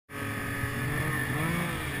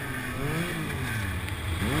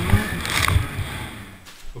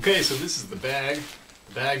Okay, so this is the bag.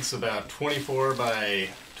 The bag's about 24 by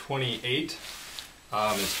 28. It's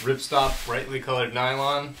ripstop, brightly colored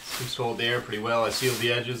nylon. Seems to hold the air pretty well. I sealed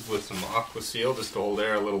the edges with some aqua seal just to hold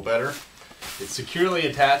air a little better. It's securely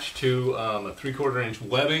attached to a 3/4 inch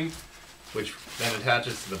webbing, which then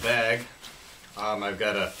attaches to the bag. I've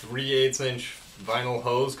got a 3/8 inch vinyl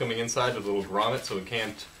hose coming inside with a little grommet so it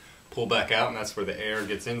can't pull back out, and that's where the air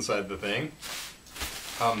gets inside the thing.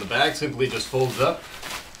 The bag simply just folds up,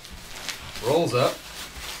 rolls up,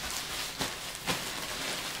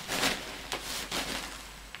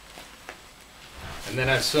 and then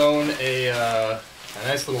I've sewn a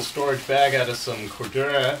nice little storage bag out of some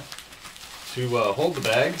cordura to hold the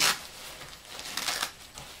bag. Let's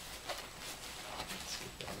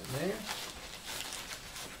get that in there.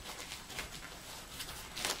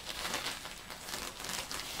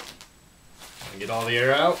 And get all the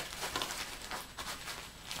air out.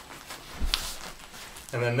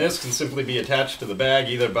 And then this can simply be attached to the bag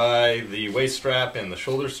either by the waist strap and the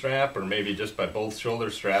shoulder strap, or maybe just by both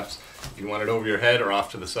shoulder straps if you want it over your head or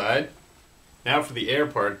off to the side. Now for the air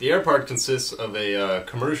part. The air part consists of a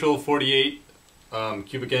commercial 48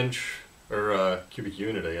 cubic inch, or cubic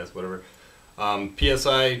unit I guess, whatever,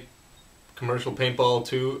 PSI commercial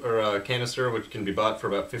paintball canister, which can be bought for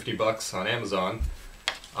about 50 bucks on Amazon.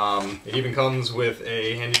 It even comes with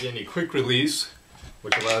a handy dandy quick release,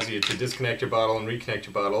 which allows you to disconnect your bottle and reconnect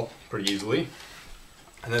your bottle pretty easily.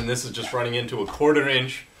 And then this is just running into a 1/4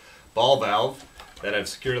 inch ball valve that I've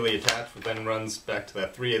securely attached, which then runs back to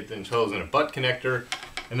that 3/8 inch hose and a butt connector.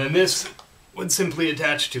 And then this would simply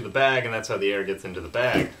attach to the bag, and that's how the air gets into the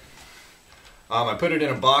bag. I put it in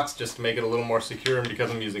a box just to make it a little more secure, and because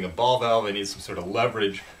I'm using a ball valve, I need some sort of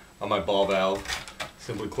leverage on my ball valve.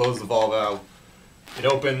 Simply close the ball valve, it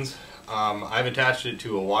opens. I've attached it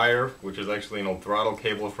to a wire, which is actually an old throttle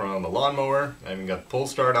cable from the lawnmower. I even got the pull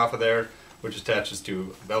start off of there, which attaches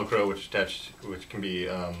to Velcro, which can be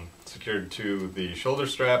secured to the shoulder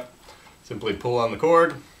strap. Simply pull on the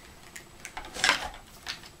cord.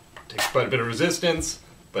 Takes quite a bit of resistance,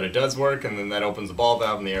 but it does work, and then that opens the ball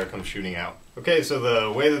valve and the air comes shooting out. Okay, so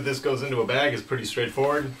the way that this goes into a bag is pretty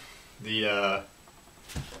straightforward. Make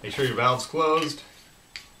sure your valve's closed.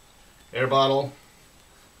 Air bottle.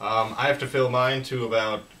 I have to fill mine to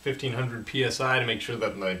about 1500 psi to make sure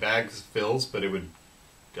that my bag fills, but it would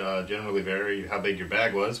generally vary how big your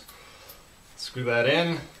bag was. Screw that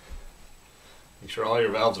in. Make sure all your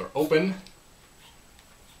valves are open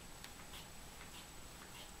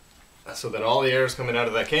so that all the air is coming out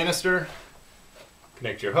of that canister.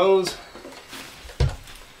 Connect your hose.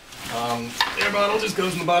 The air bottle just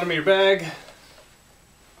goes in the bottom of your bag,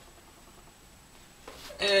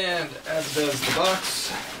 and as does the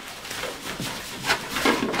box.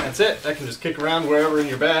 That's it. That can just kick around wherever in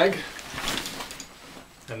your bag.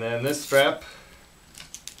 And then this strap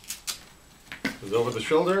goes over the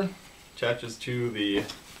shoulder, attaches to the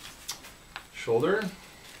shoulder,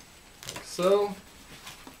 like so.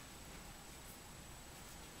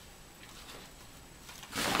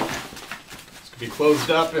 This could be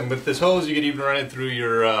closed up, and with this hose you could even run it through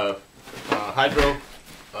your hydro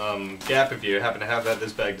gap if you happen to have that.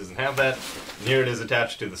 This bag doesn't have that. And here it is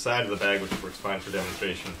attached to the side of the bag, which works fine for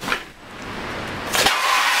demonstration.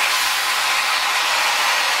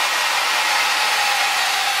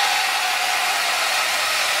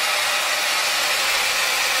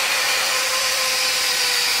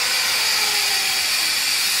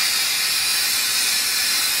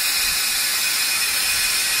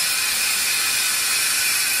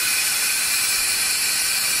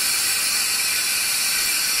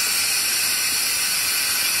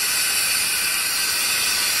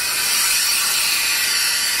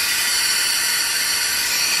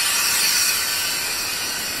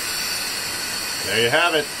 There you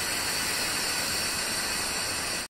have it.